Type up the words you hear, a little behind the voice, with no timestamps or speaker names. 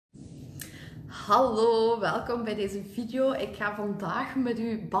Hallo, welkom bij deze video. Ik ga vandaag met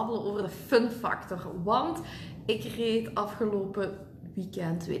u babbelen over de funfactor. Want ik reed afgelopen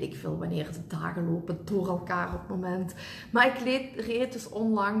weekend, weet ik veel wanneer de dagen lopen door elkaar op het moment. Maar ik reed dus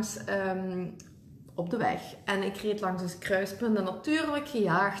onlangs op de weg. En ik reed langs een kruispunt en natuurlijk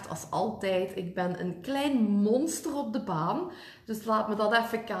gejaagd als altijd. Ik ben een klein monster op de baan. Dus laat me dat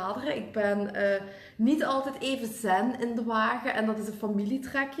even kaderen. Ik ben niet altijd even zen in de wagen. En dat is een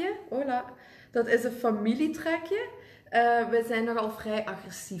familietrekje. Hola. Dat is een familietrekje. Wij zijn nogal vrij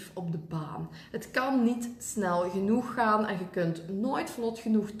agressief op de baan. Het kan niet snel genoeg gaan en je kunt nooit vlot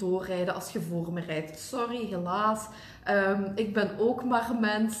genoeg doorrijden als je voor me rijdt. Sorry, helaas. Ik ben ook maar een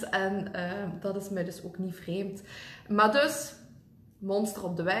mens en dat is mij dus ook niet vreemd. Maar dus, monster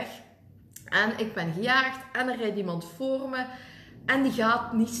op de weg. En ik ben gejaagd en er rijdt iemand voor me en die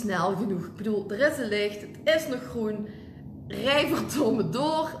gaat niet snel genoeg. Ik bedoel, er is een licht, het is nog groen. Rij verdomme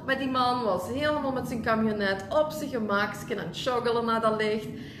door. Maar die man was helemaal met zijn camionet op zijn gemakje aan het joggelen naar dat licht.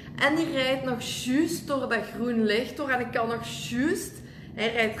 En die rijdt nog juist door dat groen licht door. En ik kan nog juist...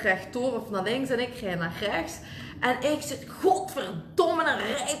 Hij rijdt rechtdoor of naar links en ik rijd naar rechts. En ik zit, godverdomme, en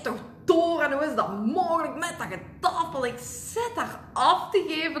rijdt toch door. En hoe is dat mogelijk met dat getafel? Ik zit daar af te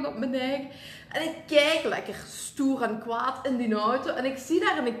geven op mijn eigen. En ik kijk lekker stoer en kwaad in die auto. En ik zie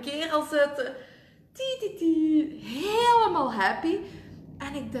daar een kerel zitten... helemaal happy.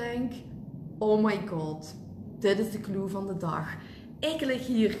 En ik denk, oh my god, dit is de clue van de dag. Ik lig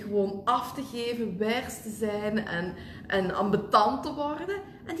hier gewoon af te geven, wijs te zijn en ambetant te worden.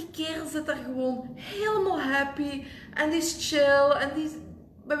 En die kerel zit daar gewoon helemaal happy. En die is chill. En die is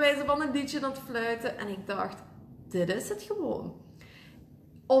bij wijze van een liedje aan het fluiten. En ik dacht, dit is het gewoon.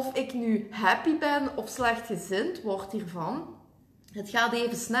 Of ik nu happy ben of slechtgezind word hiervan... Het gaat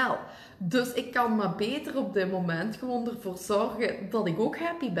even snel. Dus ik kan maar beter op dit moment gewoon ervoor zorgen dat ik ook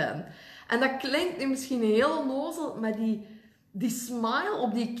happy ben. En dat klinkt nu misschien heel onnozel, maar die smile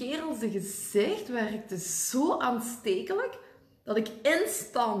op die kerel zijn gezicht werkte zo aanstekelijk dat ik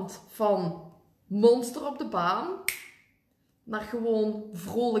instant van monster op de baan naar gewoon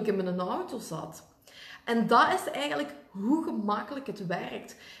vrolijk in mijn auto zat. En dat is eigenlijk hoe gemakkelijk het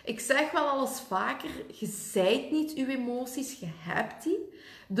werkt. Ik zeg wel al eens vaker, je zijt niet je emoties, je hebt die.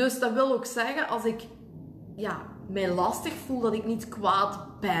 Dus dat wil ook zeggen, als ik mij lastig voel dat ik niet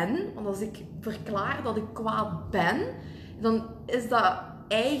kwaad ben, want als ik verklaar dat ik kwaad ben, dan is dat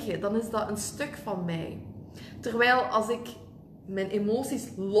eigen, dan is dat een stuk van mij. Terwijl als ik mijn emoties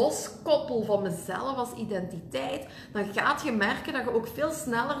loskoppel van mezelf als identiteit, dan gaat je merken dat je ook veel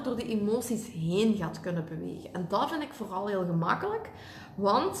sneller door die emoties heen gaat kunnen bewegen. En dat vind ik vooral heel gemakkelijk,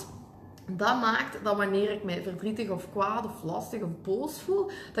 want dat maakt dat wanneer ik mij verdrietig of kwaad of lastig of boos voel,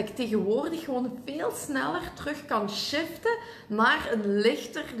 dat ik tegenwoordig gewoon veel sneller terug kan shiften naar een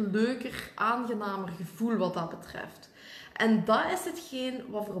lichter, leuker, aangenamer gevoel wat dat betreft. En dat is hetgeen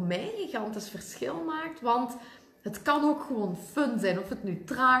wat voor mij een gigantisch verschil maakt, want het kan ook gewoon fun zijn, of het nu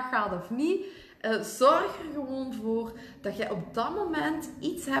traag gaat of niet. Zorg er gewoon voor dat je op dat moment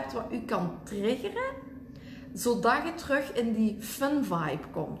iets hebt wat u kan triggeren, zodat je terug in die fun vibe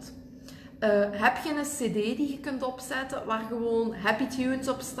komt. Heb je een cd die je kunt opzetten waar gewoon happy tunes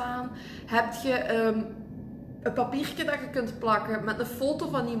op staan? Heb je een papiertje dat je kunt plakken met een foto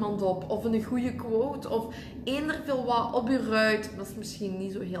van iemand op, of een goede quote, of eender veel wat op je ruit. Dat is misschien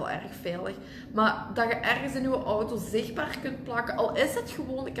niet zo heel erg veilig, maar dat je ergens in je auto zichtbaar kunt plakken. Al is het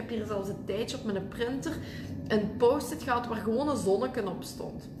gewoon, ik heb hier zelfs een tijdje op mijn printer een post-it gehad waar gewoon een zonnetje op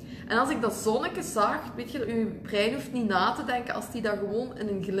stond. En als ik dat zonnetje zag, weet je, je brein hoeft niet na te denken, als die dat gewoon in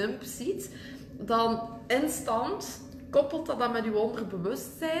een glimp ziet, dan instant koppelt dat dan met je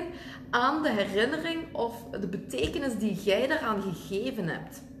onderbewustzijn aan de herinnering of de betekenis die jij daaraan gegeven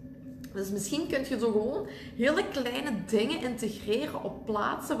hebt. Dus misschien kun je zo gewoon hele kleine dingen integreren op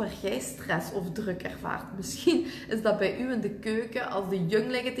plaatsen waar jij stress of druk ervaart. Misschien is dat bij u in de keuken als de jong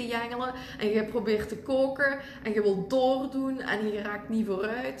liggen te jengelen en je probeert te koken en je wilt doordoen en je raakt niet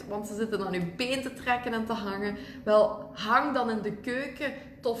vooruit, want ze zitten aan je been te trekken en te hangen. Wel, hang dan in de keuken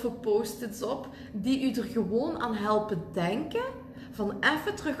toffe post-its op die u er gewoon aan helpen denken van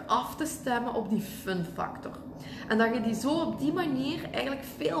even terug af te stemmen op die funfactor. En dat je die zo op die manier eigenlijk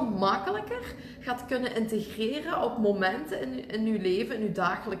veel makkelijker gaat kunnen integreren op momenten in je leven, in je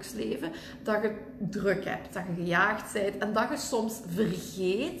dagelijks leven, dat je druk hebt, dat je gejaagd bent en dat je soms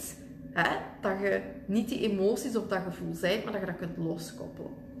vergeet dat je niet die emoties of dat gevoel bent, maar dat je dat kunt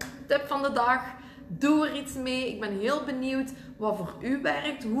loskoppelen. Tip van de dag. Doe er iets mee. Ik ben heel benieuwd wat voor u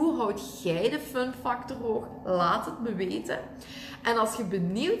werkt. Hoe houd jij de funfactor hoog? Laat het me weten. En als je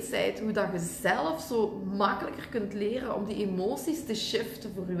benieuwd bent hoe dat je zelf zo makkelijker kunt leren om die emoties te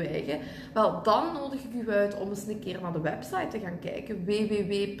shiften voor je eigen, wel, dan nodig ik u uit om eens een keer naar de website te gaan kijken,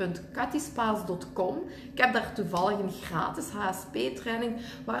 www.katispaas.com. Ik heb daar toevallig een gratis HSP-training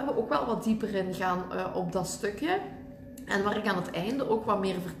waar we ook wel wat dieper in gaan op dat stukje. En waar ik aan het einde ook wat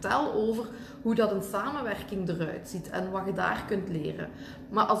meer vertel over hoe dat een samenwerking eruit ziet en wat je daar kunt leren.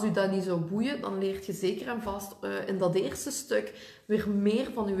 Maar als u dat niet zou boeien, dan leert je zeker en vast in dat eerste stuk weer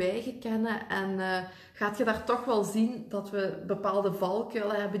meer van je eigen kennen. En gaat je daar toch wel zien dat we bepaalde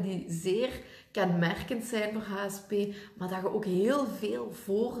valkuilen hebben die zeer kenmerkend zijn voor HSP. Maar dat je ook heel veel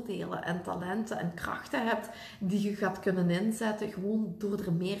voordelen en talenten en krachten hebt die je gaat kunnen inzetten. Gewoon door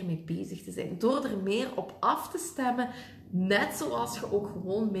er meer mee bezig te zijn. Door er meer op af te stemmen. Net zoals je ook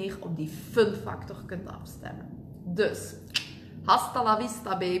gewoon meer op die funfactor kunt afstemmen. Dus, hasta la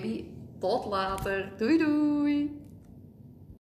vista baby. Tot later. Doei doei.